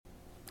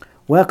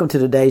Welcome to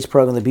today's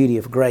program, The Beauty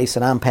of Grace,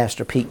 and I'm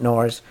Pastor Pete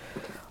Norris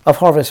of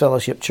Harvest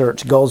Fellowship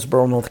Church,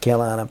 Goldsboro, North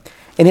Carolina.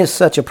 And it's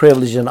such a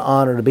privilege and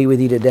honor to be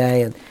with you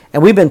today.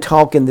 And we've been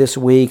talking this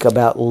week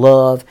about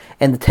love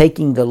and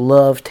taking the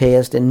love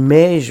test and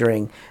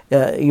measuring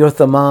your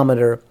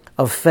thermometer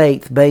of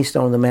faith based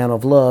on the amount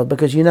of love.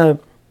 Because you know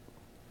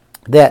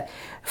that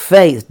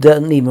faith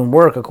doesn't even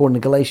work according to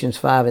Galatians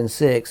 5 and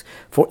 6.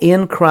 For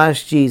in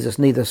Christ Jesus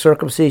neither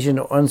circumcision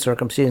nor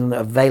uncircumcision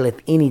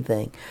availeth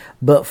anything,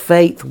 but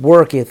faith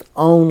worketh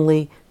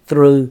only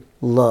through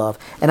love.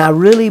 And I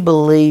really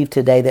believe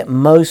today that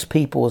most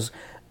people's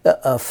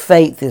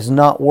faith is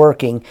not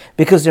working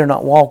because they're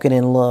not walking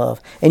in love.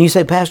 And you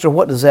say, Pastor,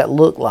 what does that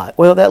look like?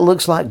 Well, that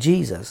looks like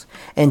Jesus.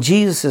 And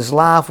Jesus'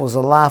 life was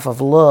a life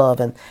of love.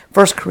 And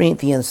 1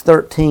 Corinthians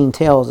 13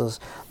 tells us,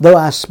 though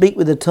I speak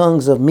with the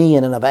tongues of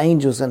men and of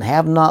angels and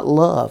have not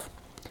love,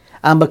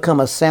 I'm become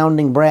a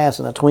sounding brass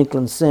and a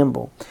twinkling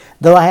cymbal.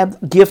 Though I have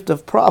the gift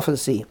of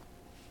prophecy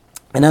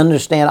and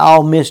understand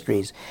all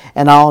mysteries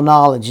and all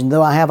knowledge, and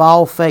though I have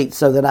all faith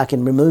so that I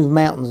can remove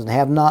mountains and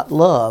have not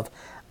love,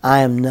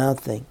 I am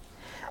nothing.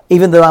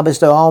 Even though I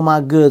bestow all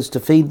my goods to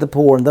feed the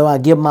poor, and though I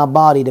give my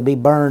body to be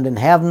burned and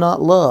have not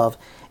love,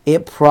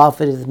 it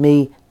profiteth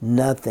me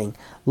nothing.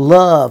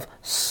 Love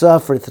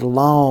suffereth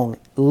long.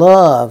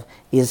 Love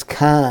is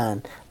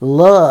kind.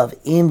 Love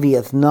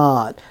envieth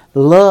not.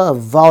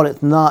 Love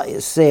vaunteth not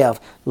itself.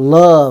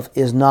 Love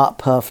is not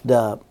puffed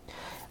up.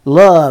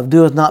 Love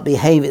doeth not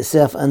behave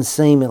itself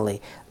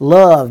unseemly.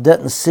 Love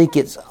doesn't seek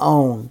its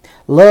own.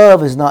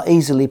 Love is not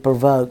easily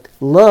provoked.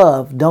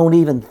 Love don't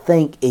even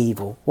think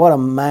evil. What a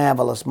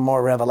marvelous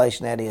more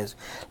revelation that is.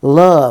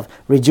 Love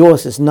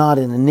rejoices not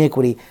in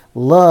iniquity.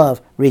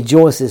 Love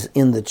rejoices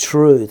in the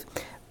truth.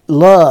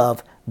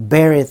 Love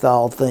beareth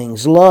all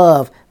things.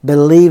 Love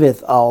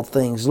believeth all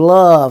things.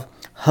 Love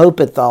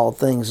hopeth all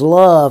things.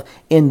 Love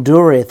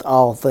endureth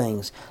all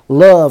things.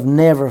 Love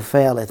never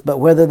faileth. But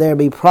whether there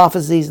be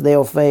prophecies,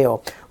 they'll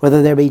fail.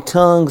 Whether there be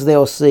tongues,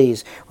 they'll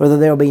cease. Whether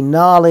there be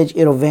knowledge,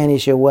 it'll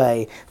vanish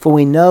away. For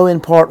we know in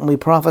part and we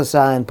prophesy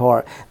in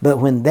part. But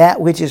when that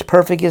which is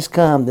perfect is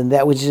come, then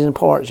that which is in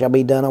part shall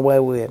be done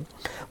away with.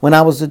 When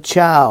I was a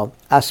child,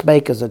 I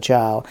spake as a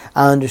child.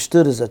 I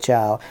understood as a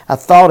child. I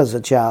thought as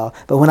a child.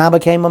 But when I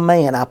became a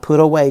man, I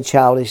put away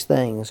childish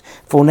things.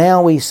 For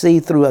now we see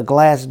through a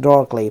glass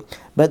darkly,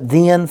 but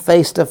then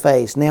face to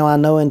face. Now I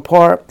know in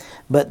part,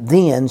 but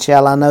then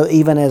shall I know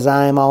even as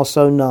I am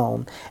also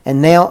known.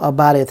 And now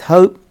abideth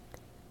hope,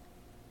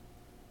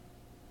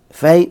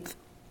 faith,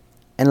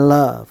 and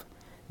love.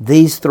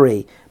 These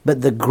three.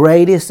 But the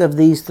greatest of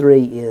these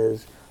three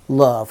is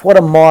love. What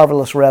a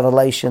marvelous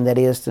revelation that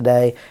is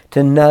today,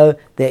 to know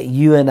that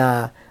you and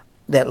I,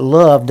 that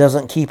love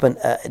doesn't keep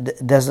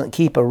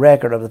a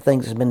record of the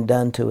things that's been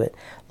done to it.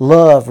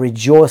 Love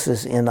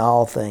rejoices in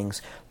all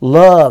things.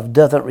 Love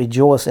doesn't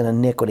rejoice in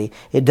iniquity.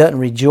 It doesn't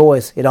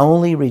rejoice. It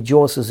only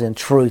rejoices in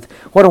truth.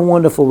 What a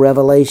wonderful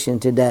revelation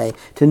today,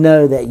 to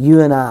know that you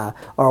and I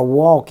are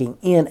walking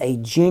in a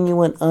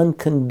genuine,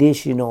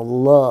 unconditional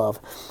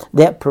love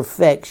that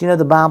perfects. You know,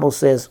 the Bible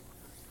says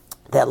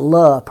that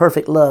love,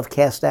 perfect love,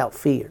 casts out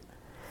fear.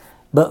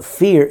 But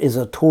fear is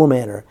a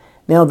tormentor.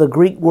 Now, the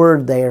Greek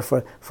word there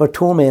for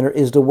tormentor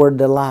is the word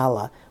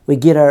Delilah. We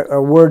get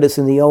our word that's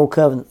in the Old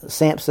Covenant,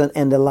 Samson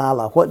and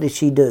Delilah. What did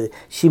she do?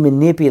 She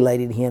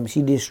manipulated him.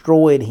 She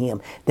destroyed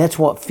him. That's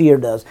what fear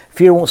does.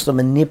 Fear wants to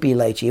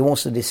manipulate you. It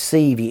wants to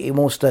deceive you. It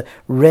wants to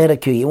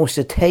ridicule you. It wants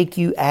to take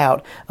you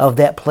out of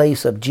that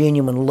place of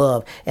genuine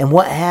love. And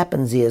what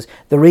happens is,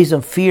 the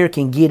reason fear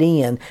can get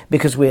in,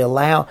 because we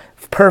allow.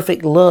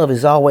 Perfect love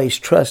is always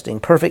trusting.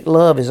 Perfect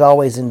love is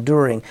always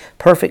enduring.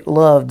 Perfect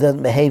love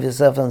doesn't behave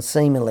itself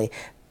unseemly.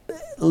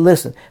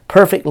 Listen,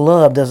 perfect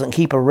love doesn't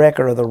keep a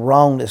record of the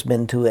wrong that's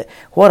been to it.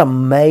 What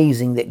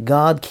amazing that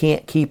God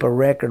can't keep a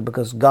record,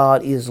 because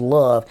God is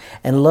love,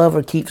 and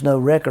love keeps no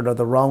record of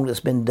the wrong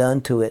that's been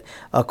done to it,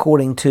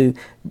 according to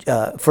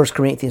 1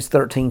 Corinthians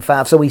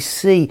 13:5. So we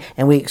see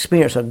and we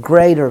experience a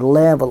greater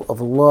level of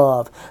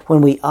love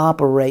when we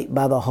operate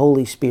by the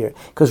Holy Spirit,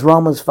 because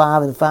Romans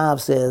 5:5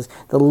 says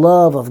the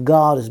love of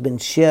God has been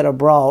shed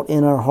abroad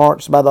in our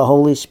hearts by the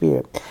Holy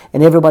Spirit.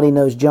 And everybody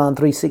knows John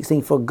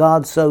 3:16, for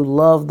God so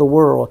loved the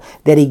world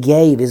that he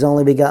gave his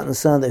only begotten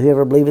Son, that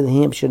whoever believeth in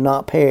him should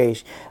not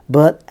perish,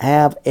 but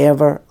have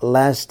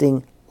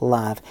everlasting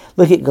life.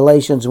 Look at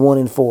Galatians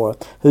 1:4,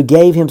 who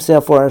gave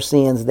himself for our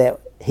sins, that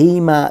he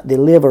might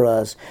deliver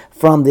us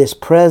from this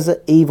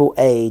present evil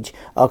age,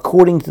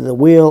 according to the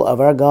will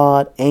of our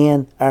God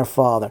and our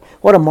Father.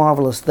 What a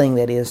marvelous thing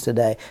that is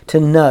today, to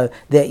know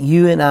that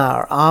you and I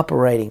are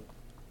operating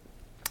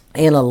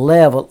in a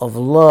level of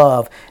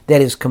love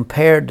that is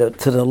compared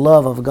to the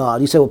love of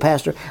God. You say, well,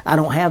 Pastor, I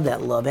don't have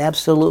that love.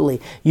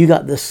 Absolutely. You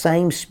got the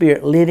same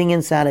Spirit living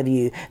inside of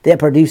you that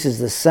produces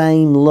the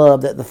same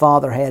love that the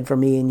Father had for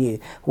me and you.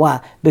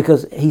 Why?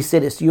 Because He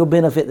said it's to your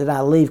benefit that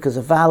I leave, because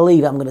if I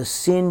leave, I'm going to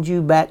send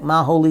you back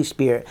my Holy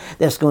Spirit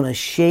that's going to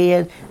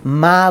shed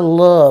my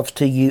love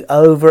to you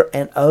over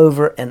and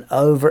over and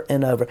over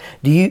and over.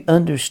 Do you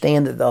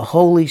understand that the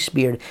Holy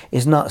Spirit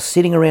is not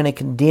sitting around and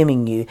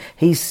condemning you?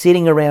 He's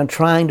sitting around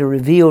trying to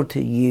reveal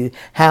to you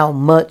how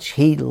much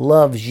He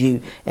loves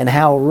you and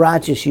how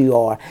righteous you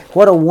are.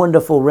 What a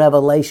wonderful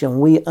revelation.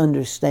 We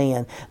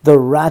understand the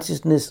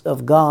righteousness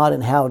of God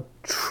and how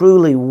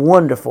truly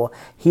wonderful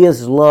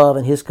His love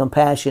and His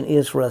compassion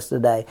is for us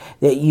today.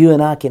 That you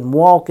and I can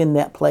walk in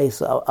that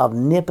place of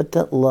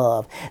omnipotent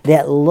love.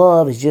 That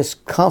love is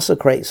just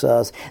consecrates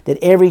us. That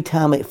every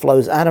time it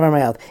flows out of our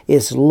mouth,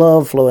 it's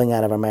love flowing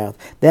out of our mouth.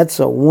 That's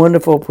a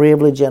wonderful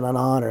privilege and an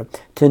honor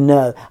to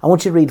know. I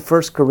want you to read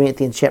 1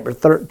 Corinthians chapter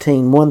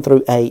 13, 1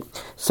 through 8,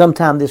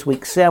 sometime this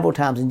week, several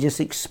times, and just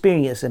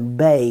experience and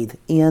bathe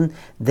in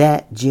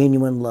that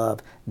genuine love.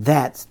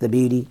 That's the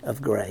beauty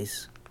of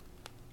grace.